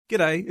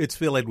G'day, it's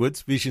Phil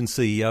Edwards, Vision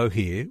CEO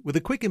here, with a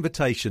quick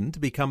invitation to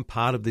become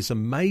part of this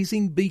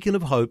amazing beacon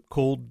of hope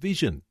called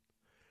Vision.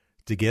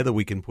 Together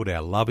we can put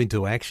our love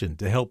into action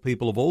to help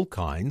people of all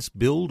kinds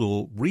build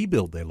or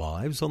rebuild their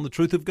lives on the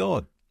truth of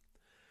God.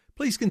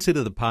 Please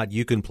consider the part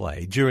you can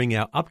play during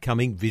our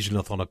upcoming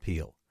Visionathon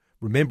appeal,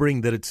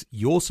 remembering that it's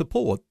your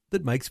support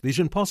that makes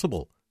Vision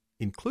possible,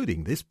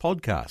 including this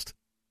podcast.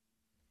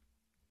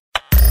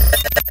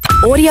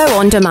 Audio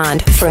on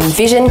demand from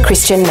Vision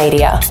Christian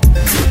Media.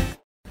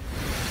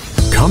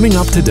 Coming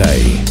up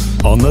today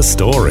on The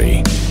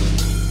Story.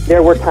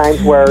 There were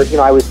times where,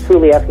 I was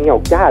truly asking,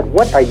 God,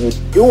 what are you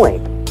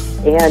doing?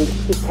 And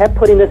he kept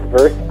putting this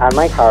verse on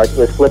my heart. It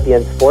was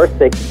Philippians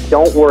 4:6.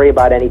 Don't worry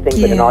about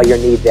anything, but in all your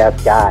needs,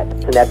 ask God.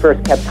 And that verse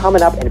kept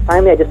coming up, and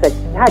finally I just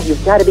said, God,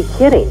 you've got to be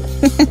kidding.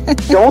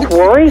 Don't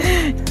worry?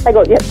 I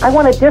go, yeah, I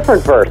want a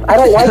different verse. I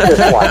don't like this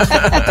one.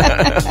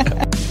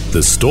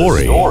 The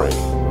Story.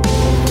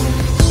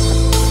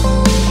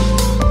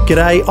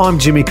 G'day, I'm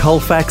Jimmy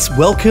Colfax.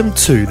 Welcome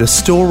to The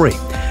Story.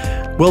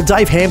 Well,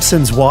 Dave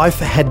Hampson's wife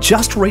had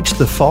just reached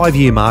the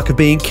 5-year mark of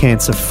being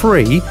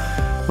cancer-free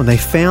when they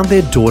found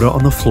their daughter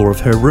on the floor of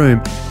her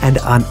room and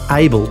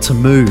unable to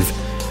move.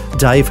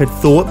 Dave had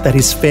thought that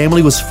his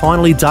family was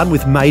finally done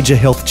with major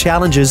health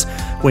challenges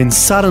when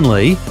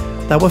suddenly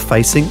they were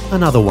facing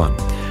another one.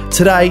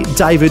 Today,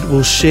 David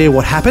will share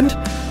what happened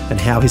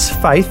and how his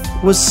faith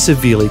was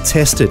severely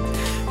tested.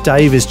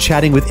 Dave is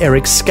chatting with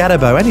Eric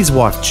Scatterbo and his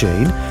wife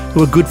Jean,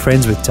 who are good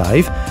friends with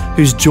Dave,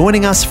 who's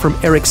joining us from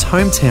Eric's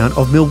hometown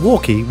of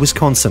Milwaukee,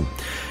 Wisconsin.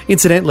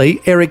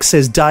 Incidentally, Eric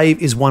says Dave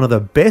is one of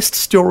the best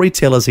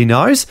storytellers he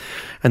knows,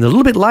 and a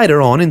little bit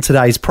later on in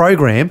today's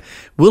program,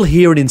 we'll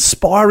hear an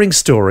inspiring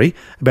story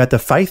about the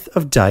faith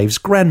of Dave's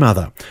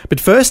grandmother. But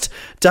first,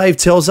 Dave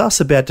tells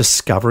us about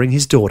discovering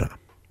his daughter.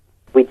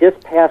 We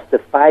just passed the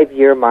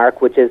 5-year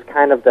mark, which is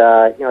kind of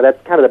the, that's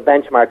kind of the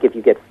benchmark. If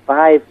you get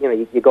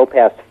you go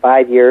past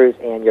 5 years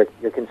and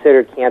you're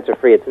considered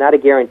cancer-free. It's not a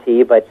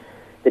guarantee, but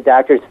the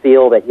doctors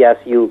feel that, yes,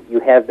 you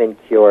have been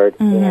cured.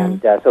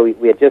 Mm-hmm. And so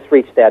we had just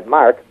reached that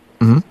mark.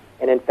 Mm-hmm.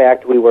 And in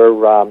fact, we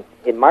were,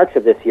 in March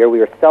of this year, we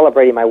were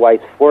celebrating my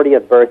wife's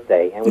 40th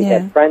birthday. And we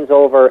had friends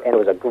over, and it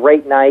was a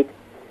great night.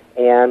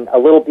 And a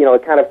little,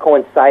 it kind of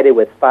coincided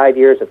with 5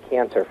 years of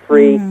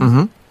cancer-free.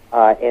 Mm-hmm.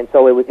 And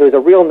so it was a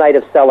real night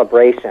of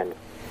celebration.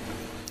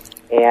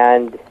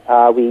 And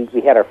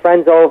we had our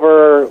friends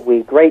over,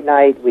 great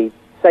night. We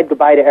said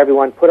goodbye to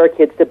everyone, put our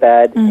kids to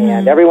bed,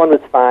 and everyone was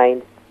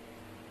fine.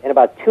 And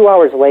about 2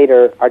 hours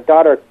later, our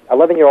daughter,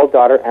 11-year-old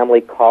daughter,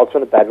 Emily, calls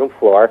from the bedroom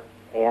floor,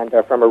 and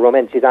from her room,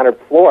 and she's on her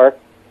floor,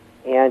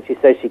 and she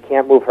says she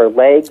can't move her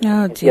legs,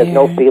 and she has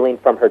no feeling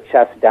from her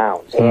chest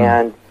down.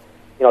 And,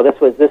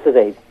 this is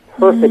a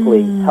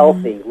perfectly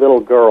healthy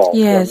little girl.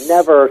 Yes.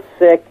 Never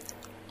sick.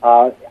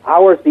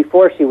 Hours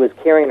before, she was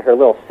carrying her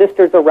little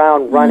sisters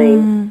around,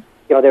 running.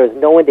 There was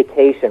no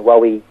indication. Well,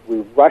 we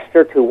rushed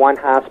her to one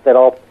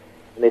hospital,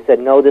 and they said,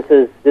 no, this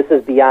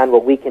is beyond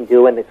what we can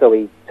do. And so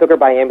we took her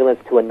by ambulance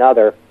to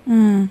another.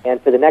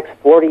 And for the next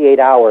 48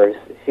 hours,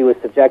 she was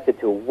subjected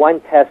to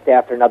one test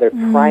after another,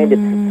 trying to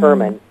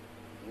determine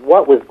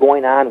what was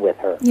going on with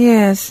her.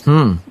 Yes.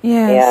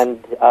 Yes.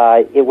 And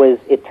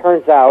it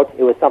turns out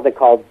it was something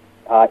called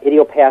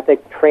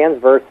idiopathic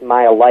transverse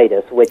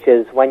myelitis, which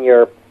is when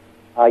your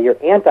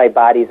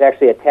antibodies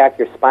actually attack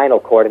your spinal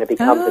cord and it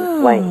becomes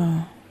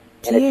inflamed.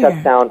 And it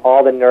shuts down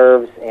all the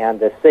nerves and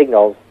the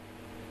signals.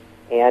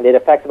 And it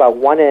affects about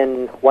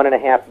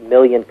 1.5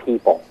 million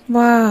people.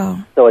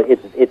 Wow. So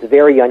it's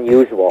very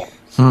unusual.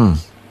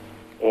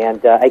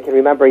 And I can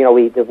remember,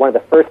 one of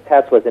the first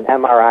tests was an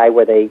MRI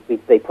where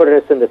they put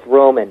us in this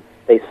room, and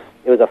it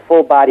was a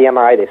full-body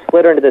MRI. They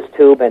slid her into this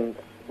tube, and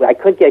I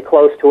couldn't get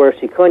close to her.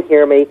 She couldn't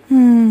hear me.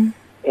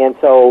 And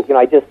so,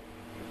 I just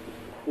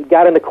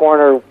got in the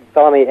corner,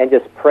 fell on me, and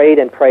just prayed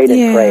and prayed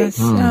and prayed.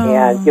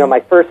 And, my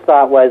first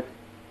thought was,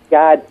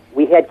 God,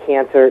 we had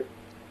cancer.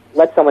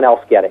 Let someone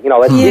else get it. We've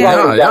always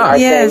done our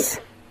thing.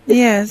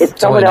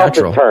 It's someone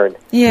else's turn.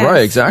 Yes.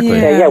 Right, exactly.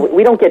 Yeah,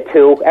 we don't get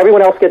two.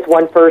 Everyone else gets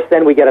one first,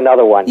 then we get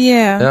another one.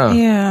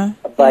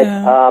 But,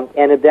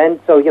 and then,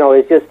 so,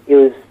 it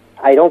was,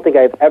 I don't think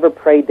I've ever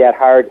prayed that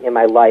hard in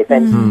my life.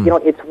 And,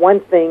 it's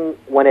one thing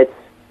when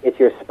it's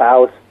your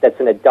spouse that's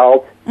an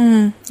adult.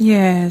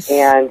 Yes.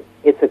 And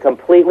it's a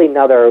completely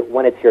another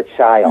when it's your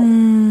child.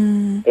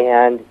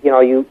 And,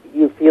 you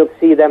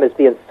see them as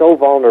being so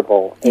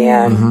vulnerable.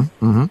 And,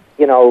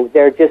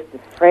 they're just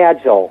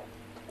fragile.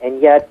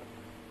 And yet,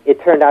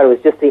 it turned out it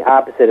was just the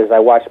opposite as I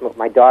watched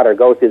my daughter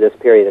go through this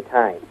period of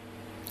time.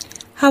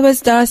 How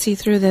was Darcy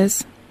through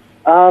this?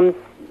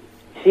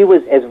 She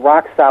was as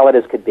rock solid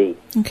as could be.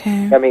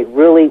 Okay. I mean,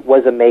 really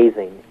was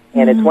amazing.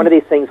 And it's one of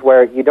these things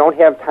where you don't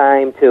have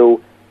time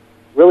to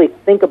really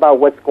think about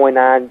what's going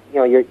on.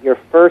 Your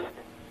first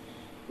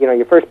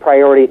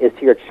priority is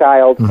to your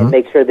child and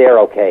make sure they're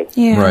okay.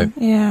 Yeah. Right.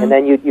 Yeah. And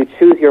then you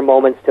choose your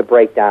moments to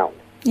break down.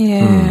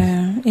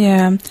 Yeah.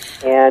 Yeah.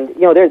 And,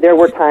 there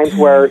were times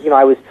where,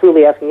 I was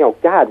truly asking,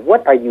 God,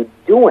 what are you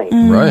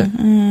doing? Right.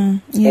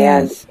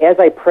 Yes. And as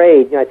I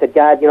prayed, I said,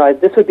 God,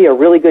 this would be a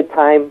really good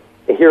time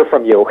to hear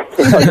from you.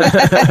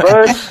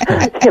 First,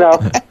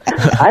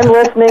 I'm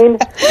listening,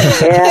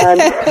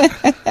 and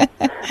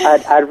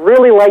I'd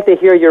really like to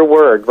hear your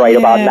word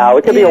about now.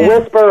 It could be a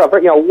whisper of,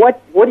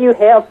 what do you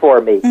have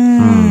for me?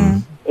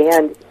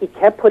 And he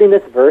kept putting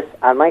this verse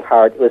on my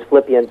heart. It was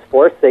Philippians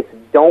 4:6.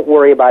 Don't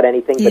worry about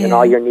anything, but in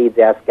all your needs,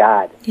 ask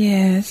God.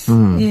 Yes.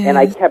 Yes. And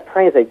I kept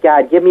praying. I said,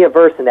 God, give me a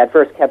verse. And that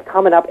verse kept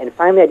coming up. And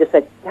finally, I just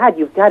said, God,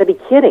 you've got to be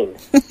kidding.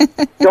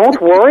 Don't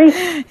worry.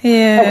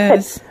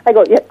 Yes. I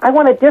go, I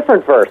want a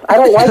different verse. I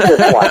don't like this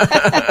one.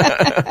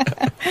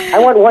 I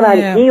want one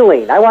on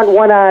healing. I want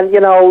one on,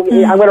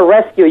 I'm going to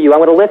rescue you. I'm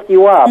going to lift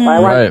you up. I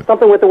want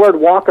something with the word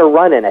walk or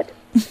run in it.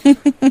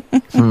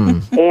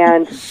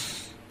 And,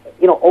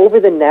 over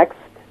the next,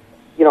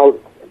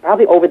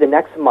 probably over the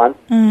next month,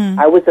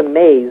 I was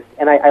amazed,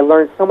 and I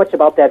learned so much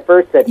about that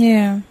verse that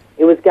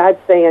it was God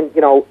saying,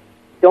 don't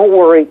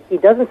worry. He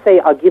doesn't say,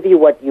 I'll give you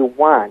what you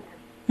want.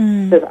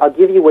 He says, I'll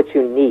give you what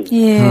you need.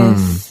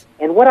 Yes.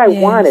 And what I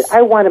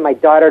wanted my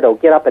daughter to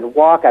get up and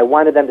walk. I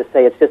wanted them to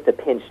say it's just a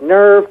pinched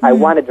nerve. I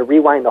wanted to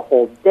rewind the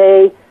whole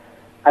day.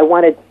 I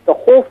wanted the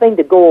whole thing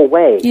to go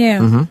away.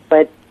 Yeah.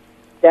 But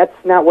that's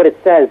not what it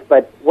says.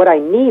 But what I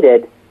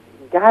needed,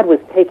 God was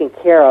taking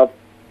care of,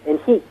 and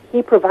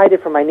He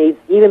provided for my needs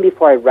even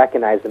before I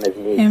recognized them as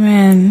needs.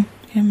 Amen.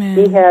 Amen.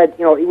 He had,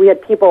 we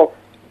had people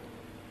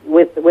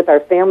with our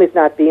families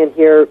not being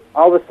here.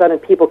 All of a sudden,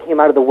 people came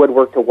out of the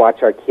woodwork to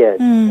watch our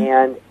kids.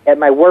 And at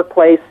my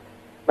workplace,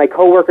 my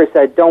coworker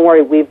said, "Don't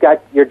worry, we've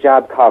got your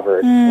job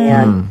covered."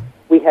 And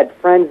we had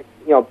friends,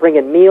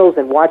 bringing meals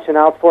and watching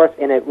out for us,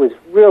 and it was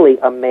really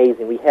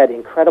amazing. We had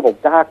incredible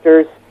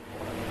doctors.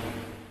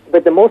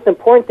 But the most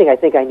important thing I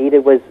think I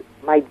needed was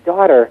my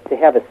daughter to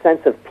have a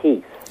sense of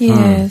peace.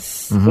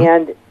 Yes.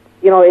 And,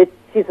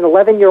 she's an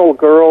 11-year-old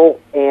girl,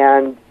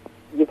 and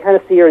you kind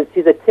of see her,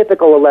 she's a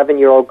typical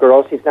 11-year-old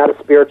girl. She's not a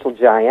spiritual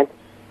giant.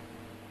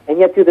 And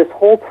yet through this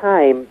whole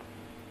time,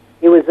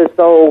 it was as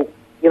though,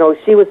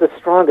 she was the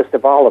strongest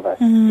of all of us.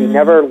 She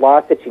never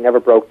lost it. She never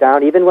broke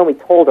down. Even when we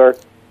told her,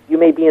 you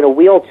may be in a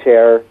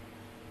wheelchair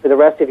for the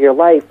rest of your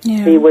life,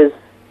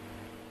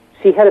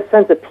 she had a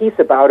sense of peace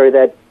about her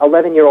that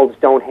 11-year-olds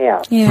don't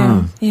have.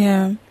 Yeah.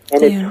 Yeah.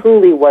 And it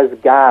truly was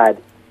God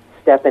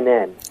stepping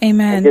in.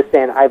 Amen. And just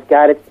saying, I've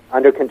got it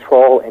under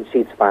control, and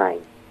she's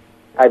fine.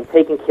 I'm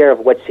taking care of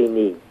what she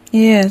needs.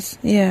 Yes,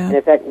 yeah. And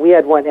in fact, we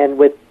had one, and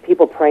with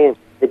people praying,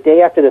 the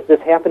day after this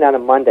happened on a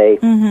Monday,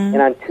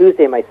 and on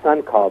Tuesday my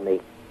son called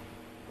me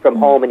from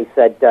home, and he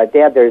said,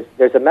 Dad,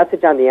 there's a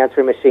message on the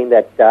answering machine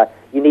that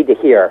you need to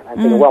hear. I'm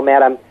thinking, well,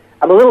 Matt, I'm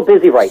a little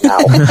busy right now.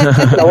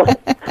 So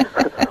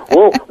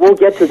we'll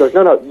get to those.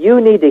 No, you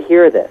need to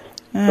hear this.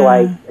 So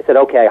I said,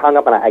 okay. I hung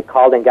up, and I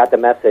called and got the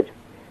message.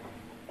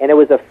 And it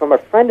was from a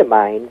friend of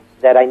mine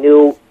that I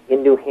knew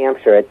in New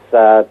Hampshire. It's,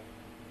 about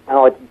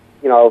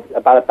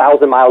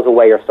 1,000 miles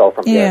away or so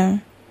from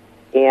here.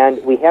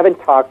 And we haven't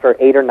talked for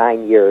 8 or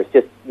 9 years.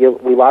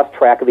 We lost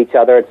track of each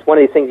other. It's one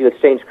of these things you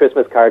exchange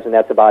Christmas cards, and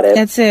that's about it.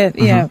 That's it,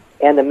 yeah.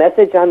 And the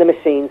message on the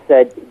machine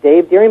said,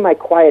 Dave, during my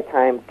quiet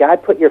time,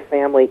 God put your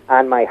family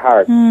on my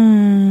heart.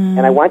 And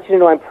I want you to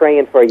know I'm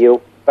praying for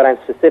you, but I'm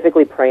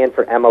specifically praying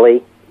for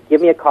Emily. Give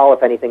me a call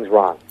if anything's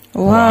wrong.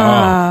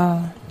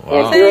 Wow.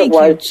 And here it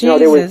was,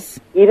 there was,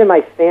 even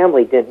my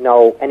family didn't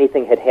know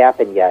anything had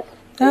happened yet.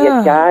 And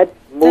yet God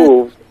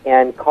moved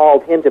and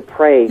called him to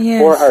pray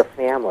for our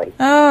family.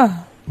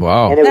 Oh.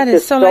 Wow. And it that was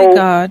is just so like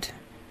God.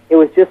 It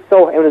was just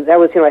so, that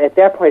was, at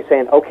that point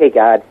saying, okay,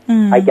 God,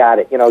 I got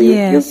it.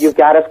 You've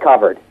got us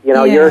covered.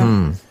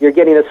 You're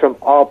getting us from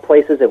all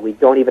places that we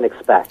don't even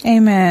expect.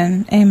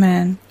 Amen.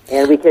 Amen.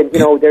 And we can,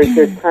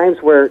 there's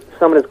times where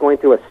someone is going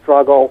through a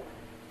struggle,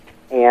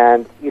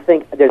 and you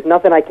think, there's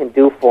nothing I can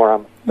do for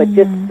them. But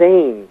just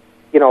saying,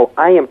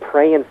 I am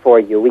praying for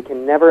you, we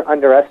can never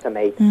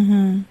underestimate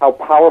how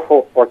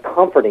powerful or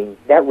comforting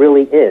that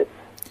really is.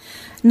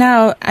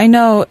 Now, I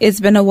know it's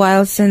been a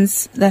while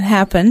since that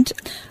happened.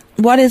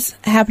 What is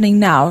happening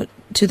now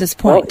to this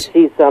point?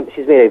 Well,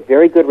 she's made a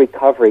very good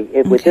recovery.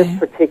 With this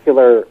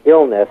particular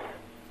illness,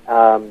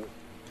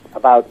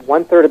 about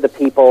 1/3 of the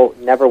people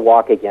never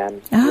walk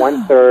again.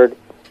 1/3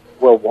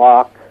 will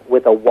walk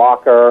with a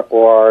walker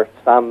or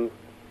some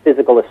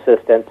physical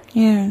assistant,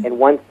 and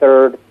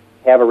 1/3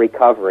 have a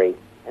recovery,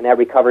 and that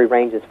recovery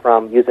ranges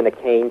from using a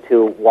cane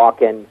to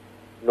walking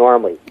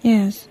normally.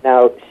 Yes.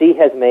 Now, she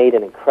has made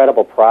an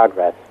incredible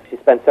progress. She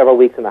spent several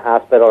weeks in the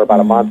hospital, or about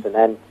a month, and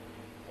then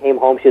came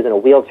home. She was in a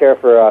wheelchair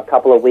for a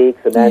couple of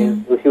weeks, and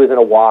then she was in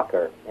a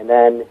walker, and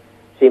then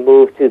she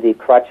moved to the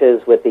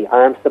crutches with the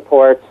arm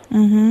supports,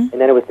 and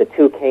then it was the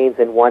 2 canes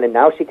in one, and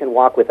now she can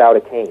walk without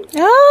a cane.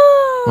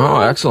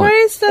 Oh, excellent.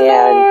 Praise the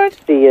and Lord.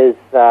 She is,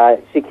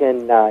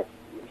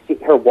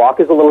 her walk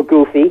is a little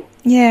goofy.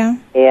 Yeah.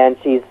 And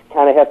she's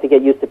kind of have to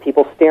get used to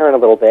people staring a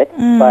little bit,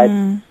 but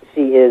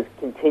she is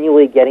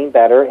continually getting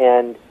better,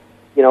 and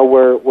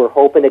we're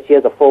hoping that she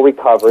has a full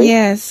recovery.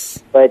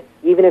 Yes. But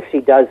even if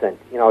she doesn't,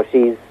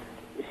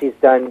 she's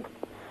done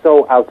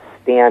so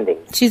outstanding.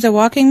 She's a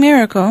walking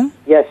miracle.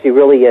 Yes, she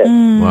really is.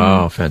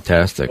 Wow,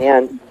 fantastic.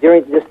 And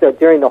during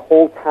the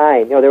whole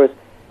time,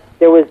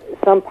 there was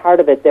some part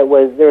of it there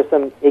was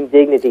some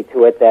indignity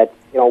to it that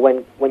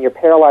when you're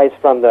paralyzed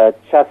from the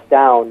chest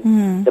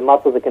down, the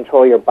muscles that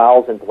control your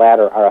bowels and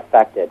bladder are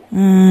affected.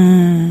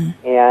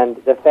 And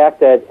the fact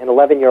that an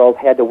 11-year-old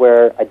had to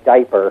wear a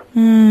diaper,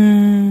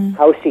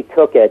 how she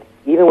took it,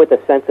 even with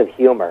a sense of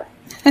humor.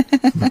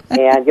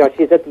 And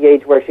she's at the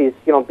age where she's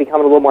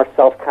becoming a little more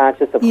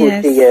self-conscious of who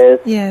she is.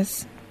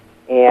 Yes.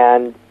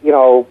 And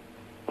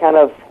kind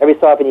of every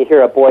so often you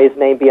hear a boy's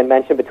name being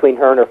mentioned between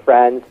her and her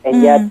friends,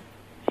 and yet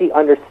she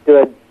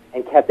understood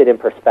and kept it in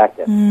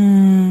perspective.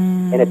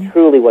 And it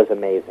truly was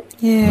amazing.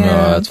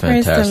 Yeah, that's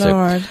praise fantastic. the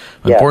Lord.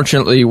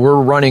 Unfortunately, we're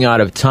running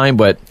out of time,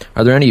 but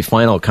are there any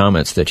final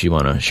comments that you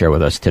want to share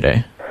with us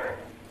today?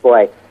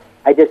 Boy,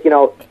 I just,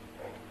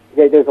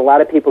 there's a lot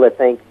of people that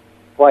think,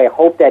 boy, I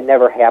hope that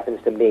never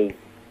happens to me.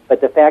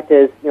 But the fact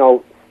is,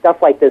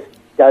 stuff like this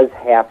does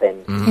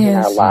happen in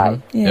our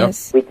lives.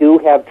 Yes. We do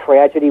have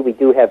tragedy, we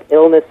do have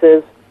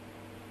illnesses,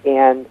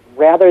 and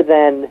rather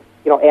than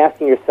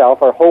asking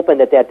yourself or hoping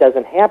that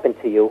doesn't happen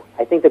to you,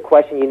 I think the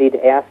question you need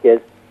to ask is,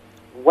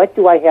 what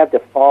do I have to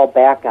fall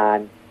back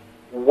on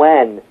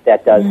when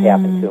that does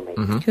happen to me?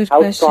 Good How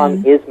question.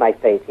 strong is my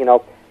faith?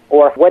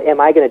 Or what am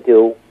I going to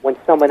do when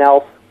someone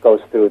else goes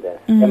through this?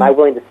 Am I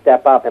willing to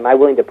step up? Am I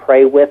willing to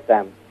pray with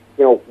them?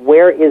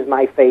 Where is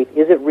my faith?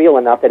 Is it real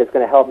enough that it's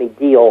going to help me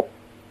deal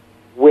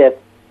with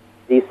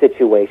these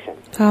situations?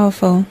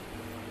 Powerful.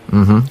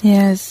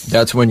 Yes.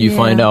 That's when you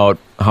find out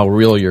how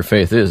real your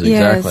faith is,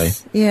 exactly.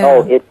 Yes. Yeah.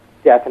 Oh, it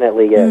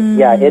definitely is.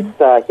 Yeah, it's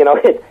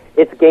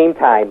it's game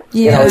time.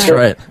 Yeah. That's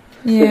right.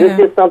 Yeah. Is this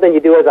just something you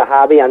do as a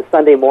hobby on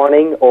Sunday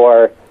morning,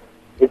 or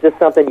is this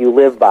something you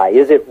live by?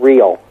 Is it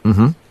real?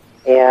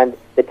 And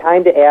the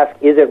time to ask,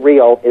 is it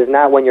real, is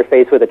not when you're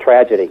faced with a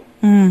tragedy.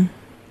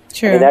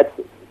 True. And that's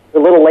a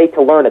little late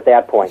to learn at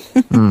that point.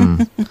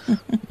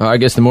 I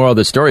guess the moral of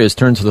the story is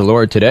turn to the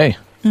Lord today.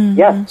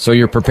 Yes, So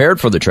you're prepared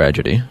for the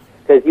tragedy.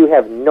 because you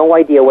have no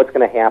idea what's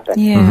going to happen.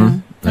 Yeah.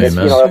 That's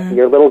Amen. true. If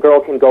your little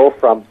girl can go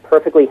from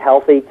perfectly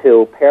healthy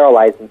to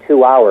paralyzed in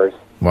 2 hours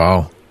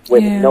Wow.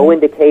 with Yeah. no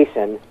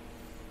indication,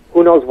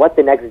 who knows what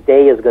the next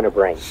day is going to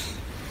bring?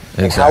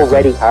 And how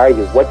ready are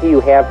you? What do you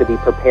have to be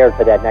prepared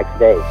for that next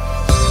day?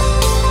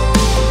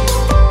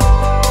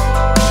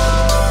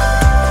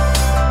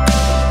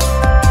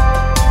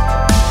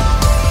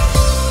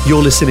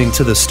 You're listening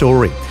to The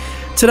Story.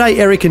 Today,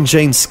 Eric and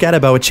Jean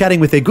Scatterbo are chatting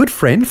with their good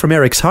friend from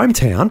Eric's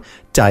hometown,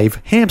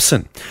 Dave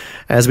Hampson.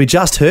 As we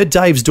just heard,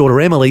 Dave's daughter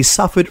Emily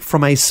suffered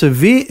from a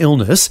severe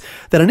illness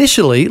that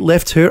initially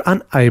left her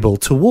unable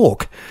to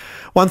walk.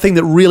 One thing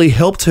that really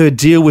helped her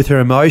deal with her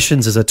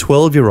emotions as a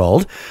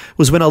 12-year-old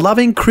was when a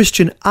loving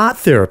Christian art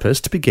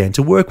therapist began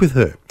to work with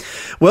her.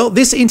 Well,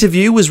 this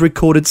interview was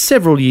recorded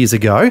several years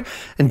ago,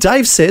 and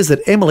Dave says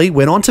that Emily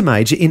went on to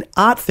major in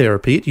art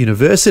therapy at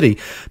university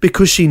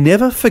because she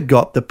never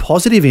forgot the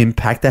positive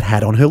impact that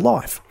had on her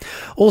life.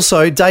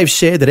 Also, Dave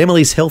shared that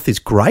Emily's health is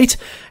great,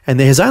 and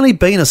there has only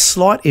been a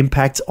slight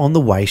impact on the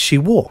way she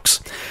walks.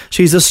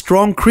 She's a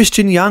strong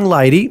Christian young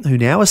lady who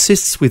now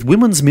assists with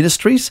women's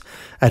ministries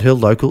at her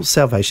local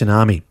Salvation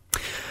Army.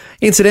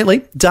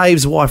 Incidentally,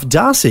 Dave's wife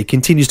Darcy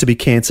continues to be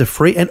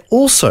cancer-free and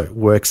also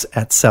works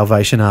at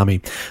Salvation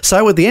Army.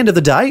 So at the end of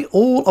the day,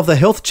 all of the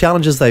health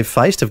challenges they've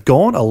faced have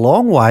gone a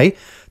long way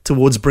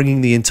towards bringing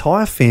the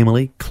entire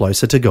family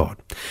closer to God.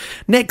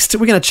 Next,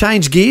 we're going to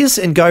change gears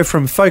and go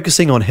from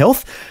focusing on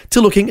health to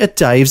looking at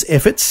Dave's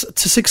efforts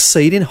to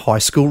succeed in high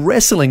school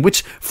wrestling,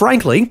 which,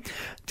 frankly,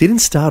 didn't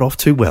start off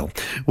too well.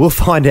 We'll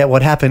find out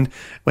what happened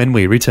when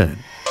we return.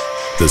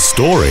 The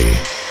Story.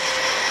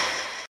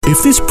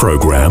 If this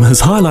program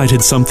has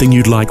highlighted something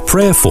you'd like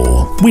prayer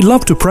for, we'd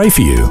love to pray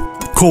for you.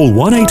 Call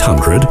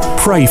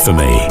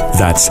 1-800-PRAY-FOR-ME.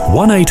 That's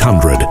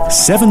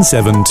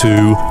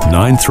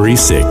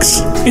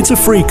 1-800-772-936. It's a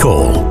free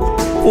call.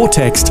 Or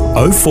text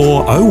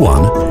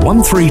 0401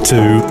 132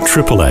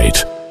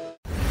 888.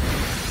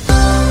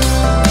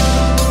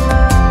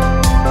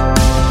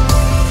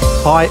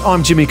 Hi,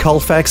 I'm Jimmy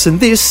Colfax, and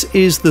this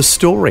is The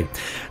Story.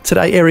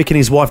 Today, Eric and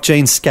his wife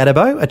Jean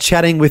Scatterbo are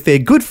chatting with their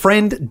good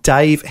friend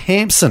Dave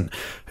Hampson,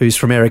 who's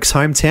from Eric's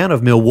hometown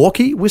of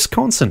Milwaukee,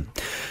 Wisconsin.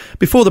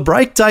 Before the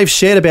break, Dave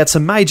shared about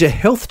some major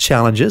health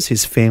challenges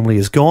his family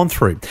has gone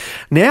through.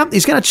 Now,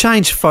 he's going to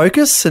change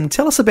focus and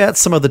tell us about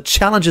some of the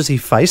challenges he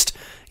faced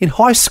in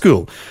high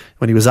school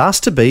when he was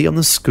asked to be on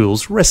the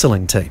school's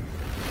wrestling team.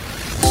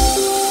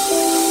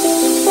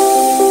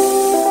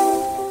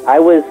 I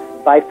was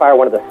by far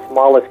one of the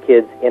smallest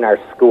kids in our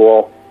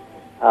school.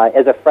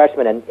 As a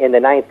freshman in the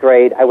 9th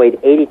grade, I weighed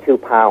 82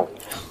 pounds.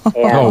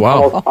 And Oh,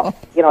 wow. almost,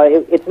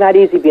 it's not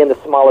easy being the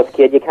smallest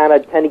kid. You kind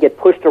of tend to get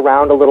pushed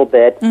around a little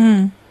bit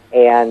and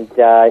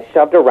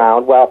shoved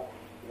around. Well,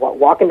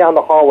 walking down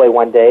the hallway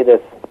one day,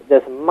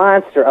 this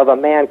monster of a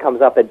man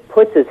comes up and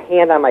puts his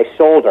hand on my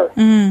shoulder.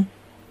 And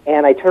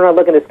I turn around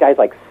looking at this guy's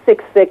like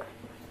 6'6",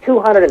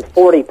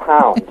 240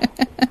 pounds.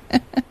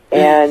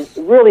 And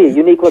really a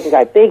unique-looking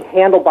guy, big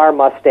handlebar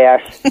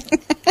mustache.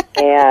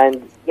 And,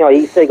 you know,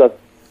 he goes,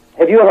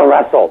 "Have you ever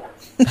wrestled?"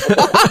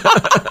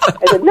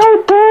 I said,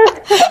 "No, sir."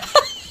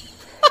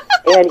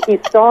 And he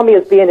saw me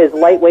as being his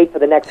lightweight for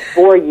the next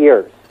 4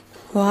 years.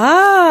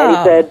 Wow. And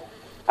he said,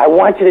 "I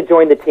want you to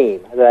join the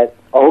team." I said,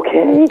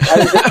 "Okay."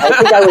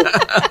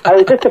 I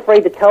was just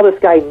afraid to tell this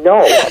guy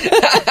no.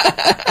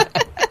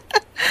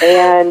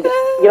 And,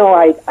 you know,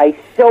 I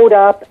showed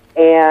up,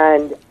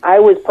 and I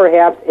was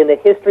perhaps in the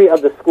history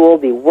of the school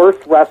the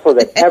worst wrestler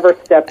that ever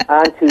stepped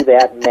onto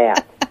that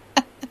mat.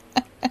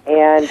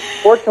 And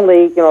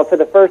fortunately, you know, for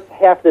the first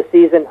half of the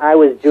season, I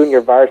was junior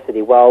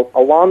varsity. Well,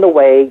 along the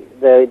way,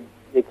 the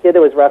kid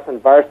that was wrestling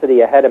varsity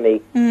ahead of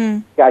me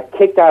got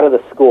kicked out of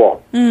the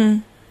school.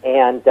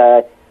 And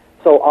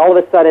so all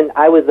of a sudden,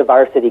 I was the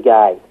varsity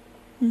guy.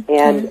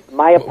 And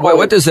my opponent...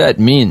 What does that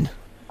mean?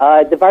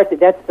 The varsity,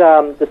 that's,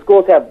 the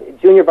schools have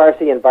junior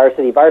varsity and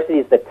varsity. Varsity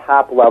is the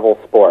top-level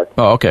sport.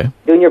 Oh, okay.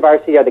 Junior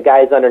varsity are the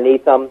guys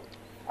underneath them.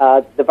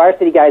 The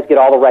varsity guys get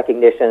all the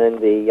recognition and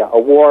the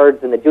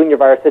awards, and the junior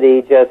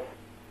varsity just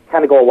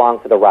kind of go along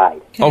for the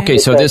ride. Okay,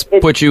 so this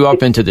puts you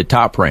up into the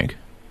top rank.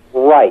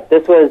 Right.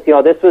 This was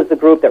the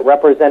group that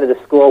represented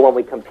the school when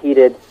we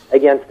competed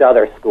against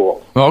other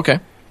schools. Oh, okay.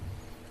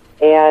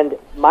 And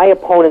my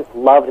opponents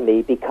loved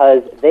me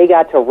because they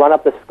got to run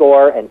up the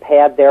score and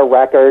pad their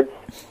records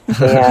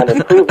and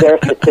improve their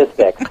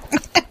statistics.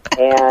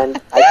 And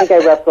I think I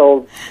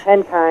wrestled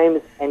 10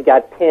 times and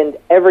got pinned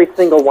every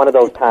single one of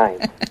those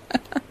times.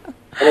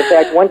 And in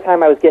fact, one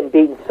time I was getting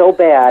beaten so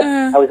bad,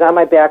 I was on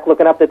my back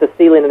looking up at the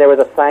ceiling, and there was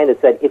a sign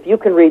that said, "If you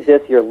can read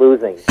this, you're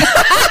losing."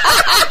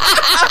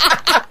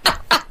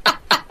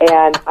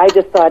 And I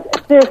just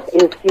thought, this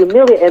is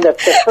humiliating. And the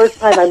first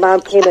time my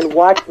mom came and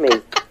watched me,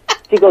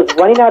 she goes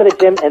running out of the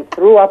gym and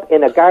threw up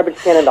in a garbage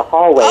can in the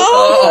hallway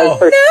because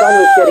her son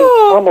was getting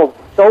pummeled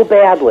so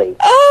badly.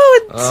 Oh,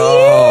 dear.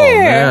 Oh,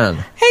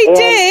 man. Hey, and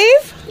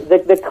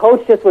Dave. The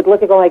coach just would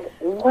look and go like,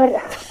 "What?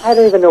 I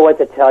don't even know what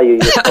to tell you.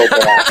 You're so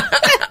bad."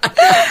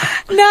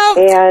 No.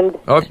 And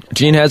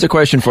Gene has a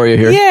question for you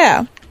here.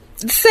 Yeah.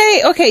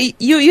 Say, okay,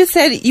 you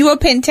said you were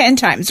pinned 10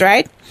 times,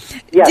 right?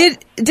 Yes.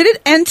 Did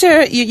it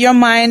enter your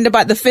mind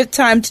about the 5th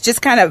time to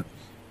just kind of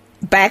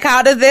back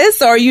out of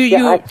this, or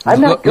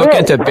I'm not look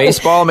into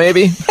baseball,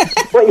 maybe?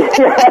 Well, yeah,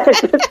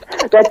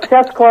 that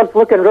chess club's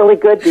looking really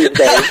good these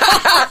days.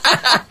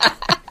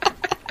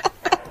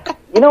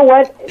 You know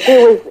what?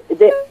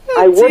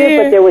 I would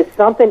have, but there was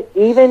something.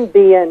 Even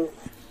being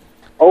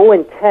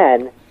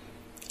 0-10,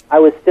 I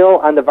was still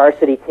on the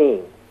varsity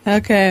team.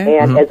 Okay.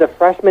 And as a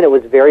freshman, it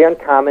was very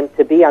uncommon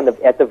to be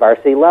at the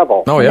varsity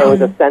level. Oh, yeah. There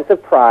was a sense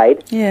of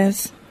pride.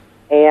 Yes.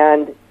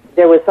 And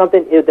there was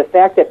something. The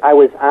fact that I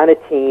was on a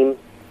team,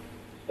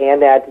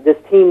 and that this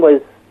team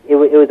was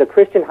a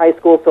Christian high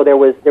school, so there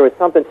was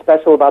something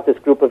special about this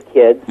group of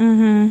kids.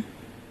 Mm-hmm.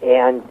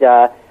 And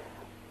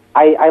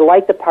I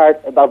liked the part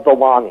about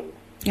belonging.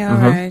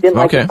 Yeah, right. Didn't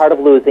like the part of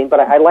losing, but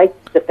I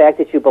liked the fact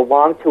that you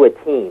belong to a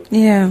team.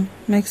 Yeah,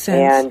 makes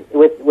sense. And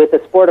with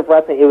the sport of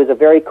wrestling, it was a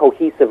very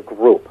cohesive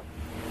group.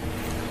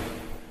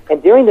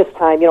 And during this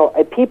time, you know,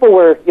 people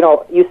were, you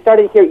know, you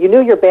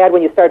knew you're bad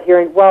when you start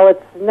hearing, well,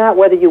 it's not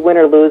whether you win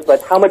or lose,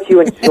 but how much you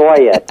enjoy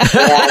it.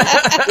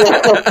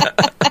 And,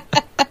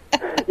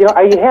 you know,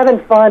 are you having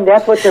fun?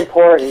 That's what's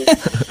important.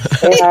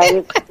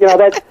 And, you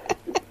know,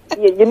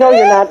 you know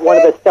you're not one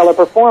of the stellar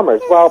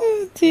performers. Well,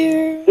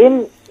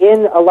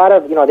 in a lot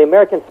of, you know, the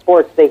American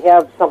sports, they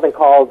have something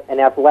called an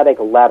athletic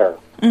letter.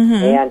 Mm-hmm.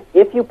 And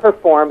if you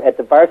perform at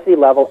the varsity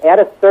level, at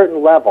a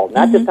certain level,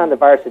 not just on the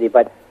varsity,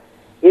 but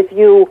if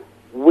you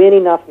win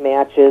enough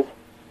matches,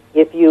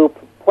 if you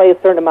play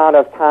a certain amount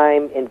of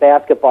time in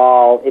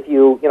basketball, if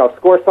you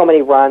score so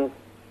many runs,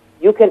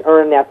 you can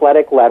earn an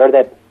athletic letter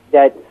that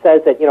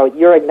says that, you know,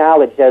 you're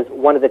acknowledged as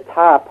one of the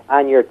top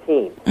on your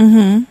team.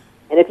 Mm-hmm.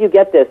 And if you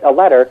get a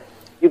letter,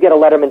 you get a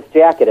letterman's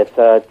jacket.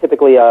 It's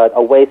typically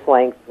a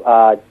waist-length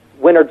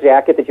winter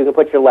jacket that you can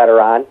put your letter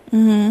on.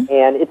 Mm-hmm.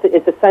 And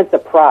it's a sense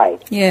of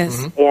pride. Yes.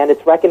 Mm-hmm. And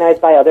it's recognized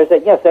by others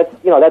that, yes,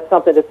 that's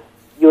something that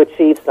you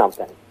achieved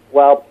something.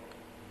 Well,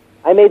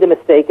 I made the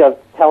mistake of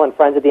telling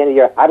friends at the end of the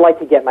year, I'd like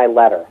to get my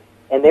letter.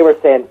 And they were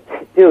saying,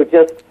 dude,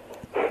 just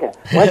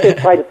why don't you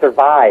try to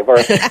survive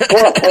or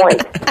score a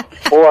point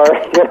or,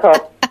 you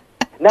know,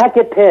 not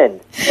get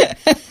pinned.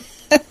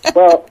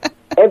 Well,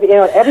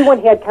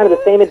 everyone had kind of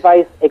the same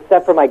advice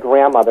except for my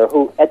grandmother,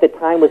 who at the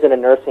time was in a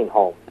nursing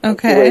home.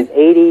 Okay. She was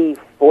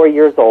 84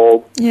 years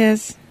old.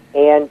 Yes.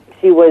 And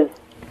she was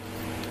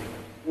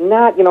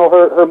not, you know,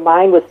 her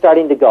mind was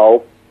starting to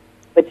go,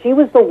 but she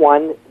was the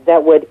one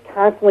that would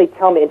constantly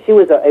tell me, and she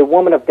was a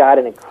woman of God,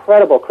 an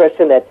incredible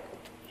Christian, that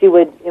she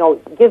would, you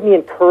know, give me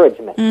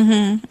encouragement. Mm-hmm,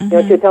 mm-hmm. You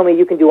know, she would tell me,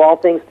 you can do all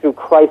things through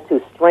Christ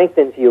who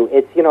strengthens you.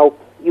 It's, you know,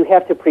 you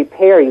have to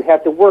prepare, you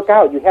have to work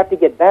out, you have to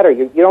get better.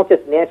 You don't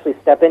just naturally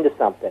step into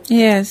something.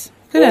 Yes,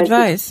 good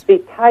advice. Be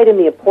tied in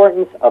the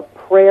importance of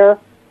prayer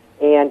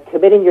and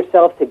committing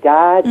yourself to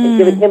God and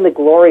giving Him the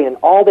glory in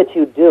all that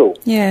you do.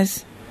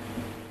 Yes.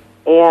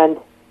 And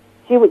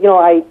she would,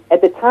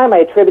 at the time I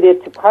attributed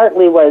it to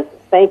partly was,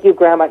 thank you,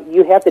 Grandma.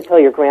 You have to tell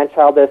your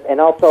grandchild this, and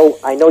also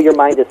I know your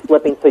mind is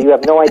slipping, so you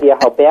have no idea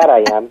how bad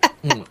I am.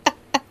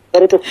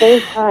 But at the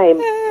same time,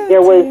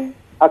 there was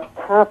a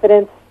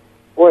confidence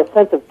or a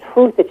sense of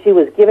truth that she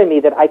was giving me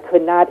that I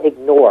could not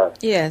ignore.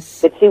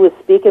 Yes. That she was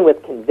speaking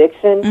with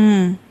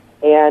conviction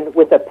and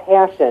with a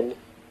passion,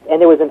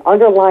 and there was an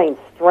underlying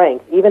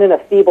strength, even in a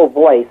feeble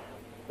voice,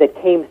 that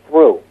came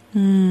through.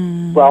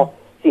 Well,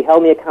 she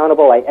held me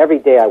accountable. Every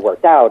day I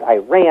worked out, I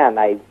ran,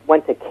 I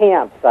went to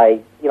camps,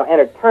 I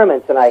entered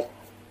tournaments, and I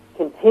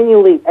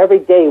continually every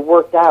day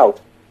worked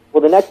out.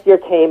 Well, the next year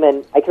came,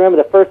 and I can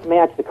remember the first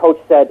match. The coach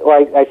said, or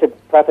I should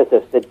preface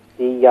this, that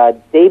the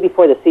day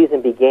before the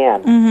season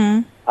began,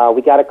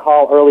 we got a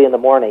call early in the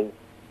morning,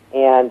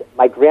 and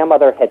my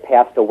grandmother had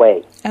passed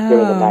away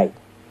during the night.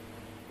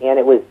 And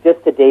it was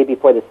just the day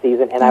before the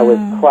season, and I was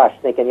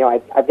crushed, thinking,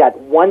 I've got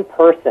one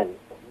person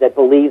that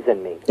believes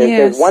in me.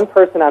 There's one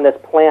person on this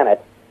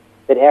planet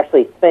that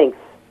actually thinks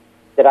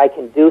that I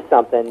can do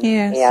something,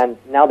 and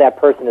now that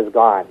person is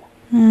gone.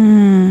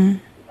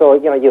 So,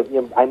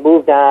 I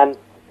moved on.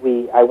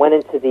 I went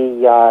into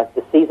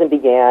the season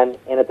began,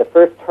 and at the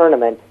first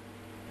tournament,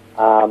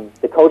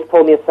 the coach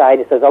pulled me aside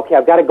and says, okay,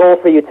 I've got a goal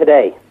for you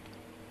today.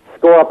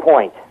 Score a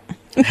point.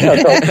 He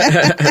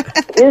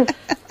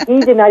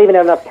did not even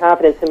have enough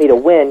confidence in me to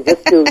win,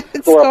 just to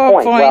score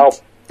a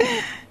point.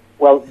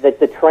 Well,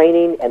 the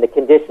training and the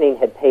conditioning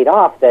had paid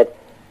off, that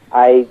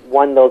I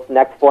won those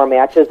next 4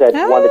 matches, won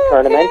the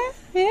tournament,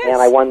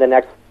 and I won the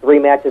next 3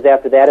 matches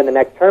after that in the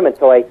next tournament.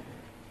 So I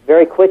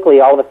very quickly,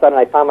 all of a sudden,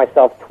 I found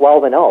myself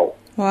 12-0.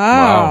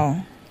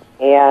 Wow.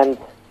 And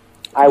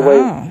I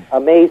was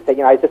amazed that,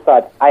 I just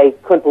thought, I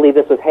couldn't believe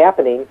this was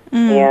happening.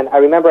 And I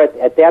remember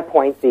at that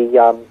point,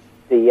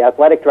 the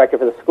athletic director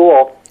for the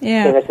school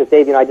came and said,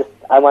 Dave,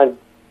 I want to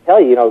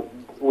tell you, it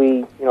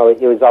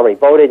was already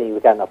voted, and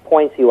you've got enough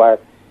points, you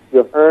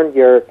have earned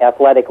your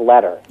athletic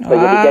letter. So you'll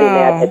be getting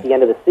that at the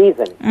end of the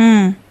season.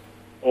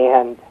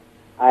 And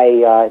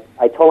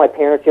I told my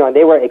parents, and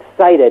they were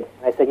excited.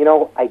 And I said,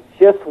 I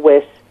just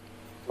wish,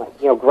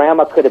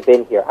 Grandma could have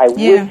been here. I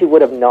wish she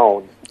would have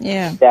known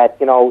that,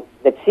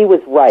 that she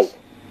was right.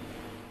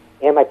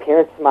 And my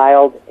parents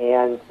smiled,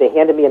 and they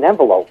handed me an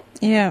envelope.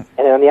 And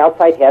on the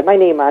outside had my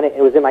name on it.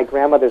 It was in my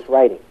grandmother's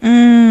writing.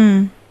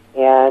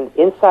 And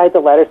inside the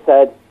letter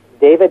said,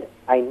 David,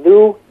 I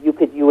knew you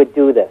would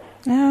do this.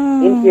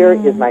 In here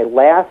is my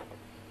last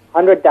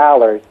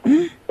 $100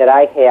 that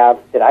I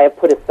have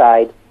put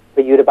aside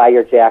for you to buy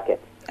your jacket.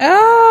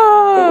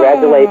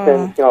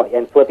 Congratulations.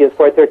 In Philippians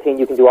 4:13,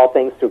 you can do all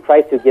things through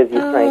Christ who gives you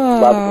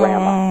strength. Love,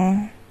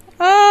 Grandma.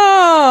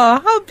 Oh,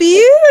 how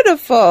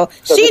beautiful.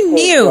 So she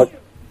knew.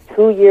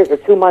 2 years or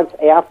 2 months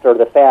after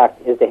the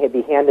fact is to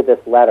be handed this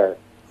letter.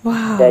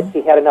 Wow. That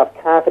she had enough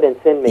confidence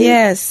in me.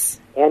 Yes.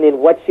 And in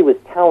what she was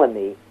telling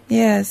me.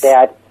 Yes.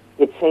 That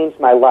it changed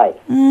my life.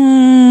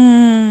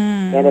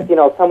 And if,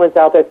 someone's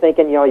out there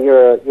thinking,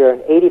 you're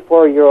an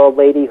 84-year-old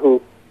lady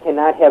who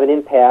cannot have an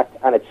impact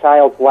on a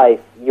child's life,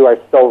 you are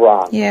so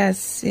wrong.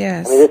 Yes.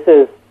 I mean, this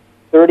is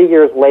 30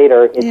 years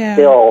later, it's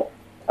still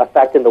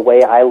affecting the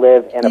way I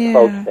live and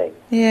approach things.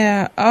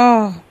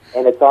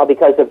 And it's all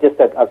because of just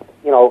of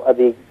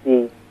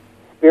the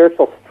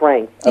spiritual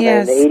strength of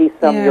an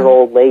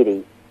 80-some-year-old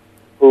lady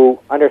who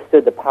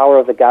understood the power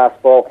of the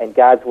gospel and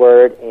God's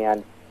word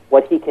and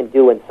what he can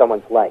do in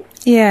someone's life.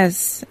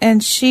 Yes,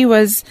 and she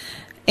was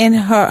in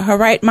her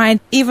right mind.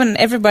 Even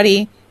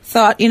everybody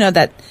thought,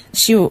 that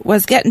she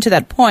was getting to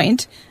that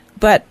point,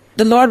 but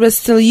the Lord was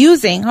still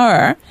using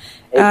her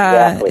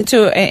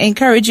to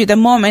encourage you the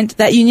moment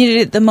that you needed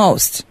it the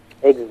most.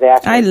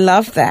 Exactly. I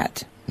love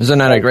that. Isn't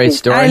that a great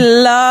story? I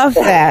love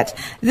that.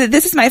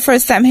 This is my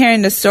first time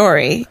hearing the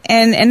story,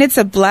 and it's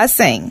a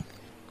blessing.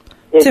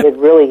 It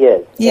really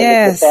is.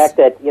 Yes. And it's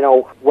the fact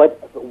that, what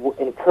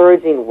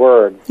encouraging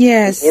words,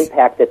 yes, the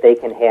impact that they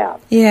can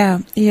have. Yeah.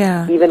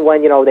 Even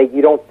when,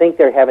 you don't think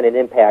they're having an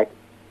impact,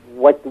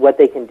 what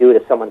they can do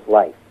to someone's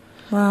life.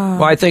 Wow.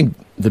 Well, I think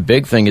the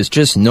big thing is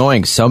just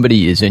knowing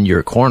somebody is in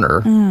your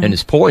corner and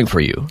is pulling for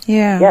you.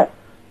 Yeah. Yes.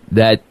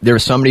 That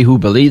there's somebody who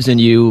believes in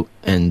you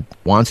and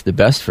wants the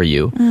best for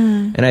you.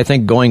 And I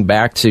think going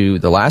back to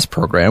the last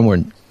program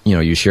when,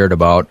 you shared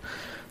about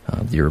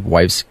your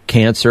wife's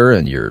cancer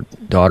and your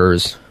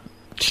daughter's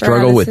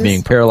struggle with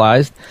being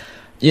paralyzed,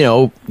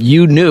 you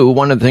knew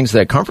one of the things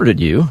that comforted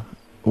you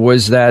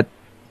was that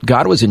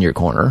God was in your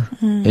corner,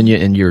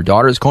 in your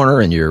daughter's corner,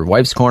 and your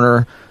wife's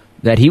corner,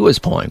 that he was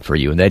pulling for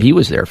you and that he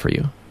was there for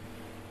you.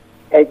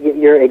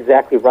 You're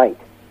exactly right.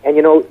 And,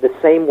 the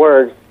same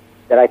words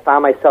that I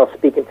found myself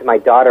speaking to my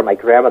daughter, my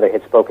grandmother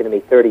had spoken to me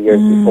 30 years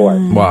before.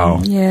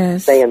 Wow.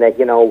 Yes. Saying that,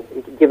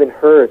 giving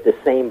her the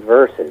same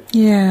verses.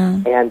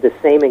 Yeah. And the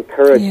same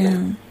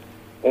encouragement.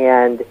 Yeah.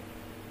 And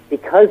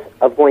because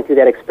of going through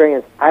that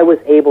experience, I was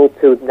able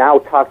to now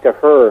talk to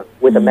her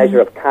with a measure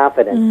of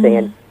confidence,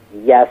 saying,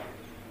 yes,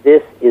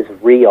 this is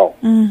real.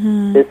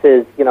 This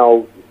is,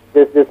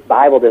 this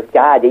Bible, this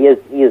God, He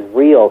is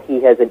real.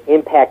 He has an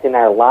impact in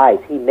our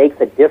lives. He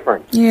makes a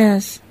difference.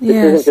 Yes. This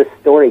isn't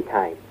just story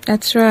time.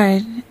 That's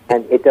right.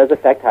 And it does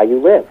affect how you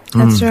live.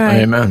 That's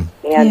right. Amen.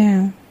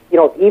 And,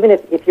 even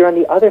if you're on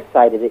the other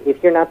side of it,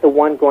 if you're not the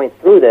one going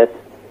through this,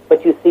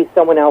 but you see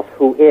someone else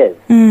who is,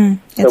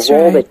 the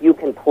role that you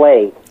can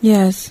play,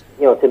 yes,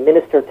 to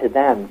minister to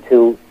them,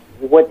 to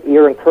what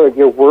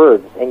your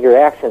words and your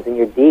actions and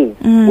your deeds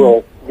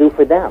will do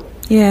for them.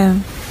 Yeah.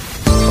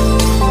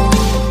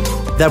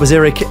 That was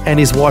Eric and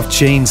his wife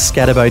Jean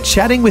Scatterbo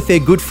chatting with their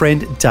good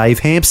friend Dave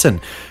Hampson,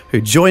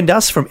 who joined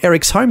us from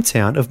Eric's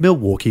hometown of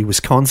Milwaukee,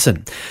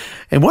 Wisconsin.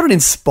 And what an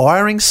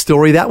inspiring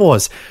story that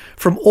was.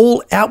 From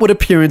all outward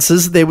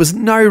appearances, there was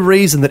no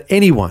reason that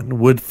anyone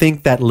would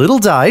think that little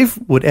Dave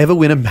would ever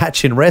win a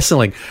match in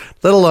wrestling,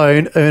 let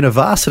alone earn a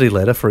varsity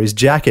letter for his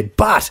jacket.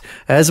 But,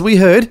 as we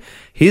heard,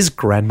 his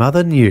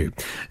grandmother knew.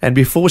 And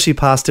before she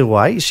passed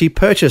away, she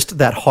purchased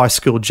that high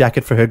school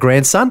jacket for her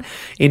grandson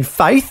in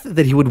faith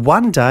that he would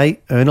one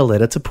day earn a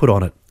letter to put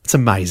on it. It's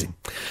amazing.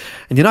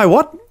 And you know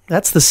what?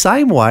 That's the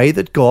same way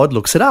that God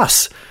looks at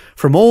us.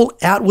 From all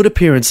outward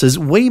appearances,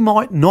 we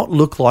might not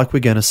look like we're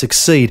going to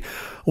succeed,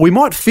 or we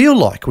might feel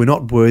like we're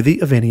not worthy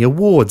of any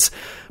awards.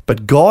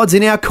 But God's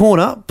in our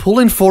corner,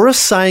 pulling for us,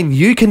 saying,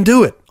 you can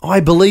do it.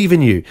 I believe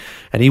in you.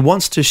 And he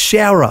wants to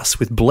shower us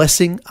with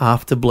blessing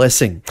after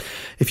blessing.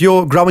 If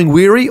you're growing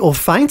weary or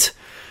faint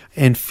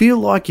and feel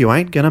like you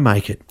ain't going to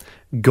make it,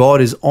 God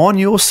is on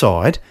your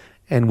side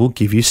and will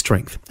give you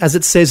strength. As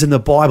it says in the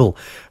Bible,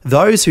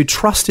 those who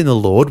trust in the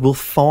Lord will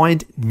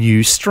find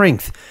new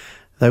strength.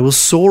 They will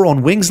soar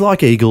on wings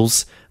like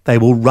eagles. They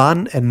will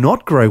run and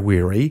not grow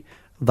weary.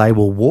 They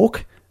will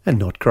walk and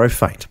not grow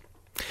faint.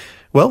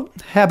 Well,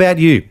 how about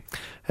you?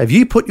 Have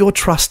you put your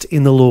trust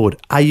in the Lord?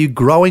 Are you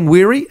growing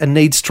weary and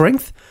need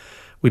strength?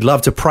 We'd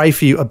love to pray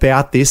for you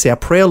about this. Our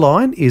prayer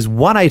line is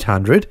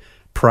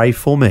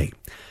 1-800-PRAY-FOR-ME.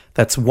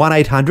 That's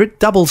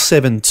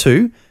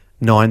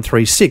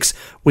 1-800-772-936.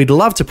 We'd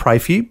love to pray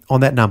for you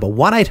on that number,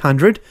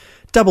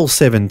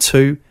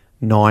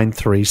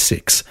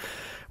 1-800-772-936.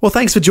 Well,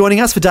 thanks for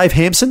joining us, for Dave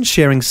Hampson,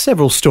 sharing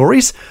several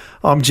stories.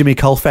 I'm Jimmy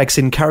Colfax,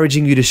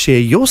 encouraging you to share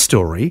your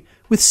story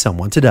with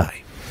someone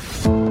today.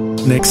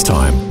 Next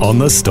time on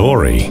The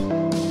Story.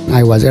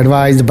 I was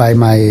advised by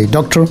my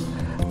doctor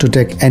to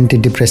take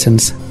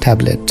antidepressants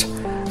tablet,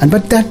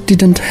 but that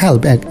didn't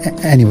help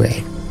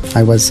anyway.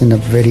 I was in a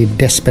very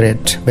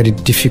desperate, very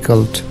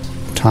difficult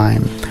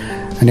time,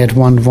 and at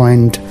one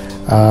point,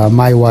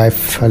 my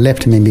wife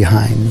left me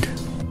behind.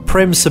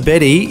 Prem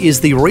Sabeti is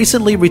the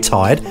recently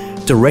retired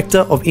Director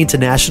of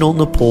International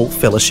Nepal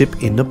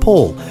Fellowship in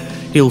Nepal.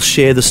 He'll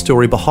share the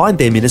story behind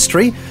their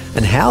ministry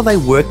and how they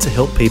work to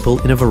help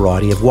people in a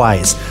variety of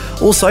ways.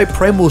 Also,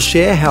 Prem will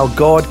share how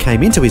God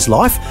came into his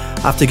life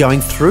after going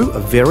through a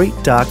very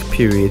dark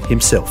period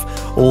himself.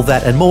 All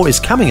that and more is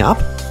coming up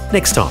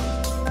next time.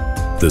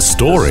 The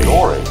Story.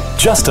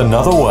 Just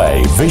another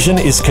way Vision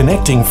is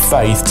connecting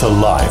faith to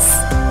life.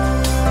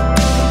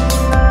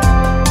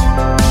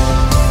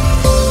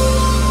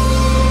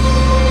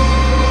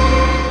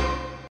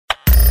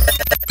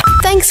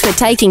 Thanks for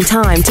taking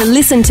time to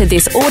listen to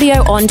this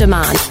audio on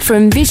demand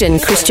from Vision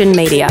Christian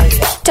Media.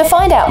 To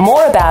find out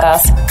more about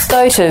us,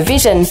 go to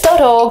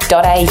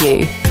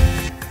vision.org.au.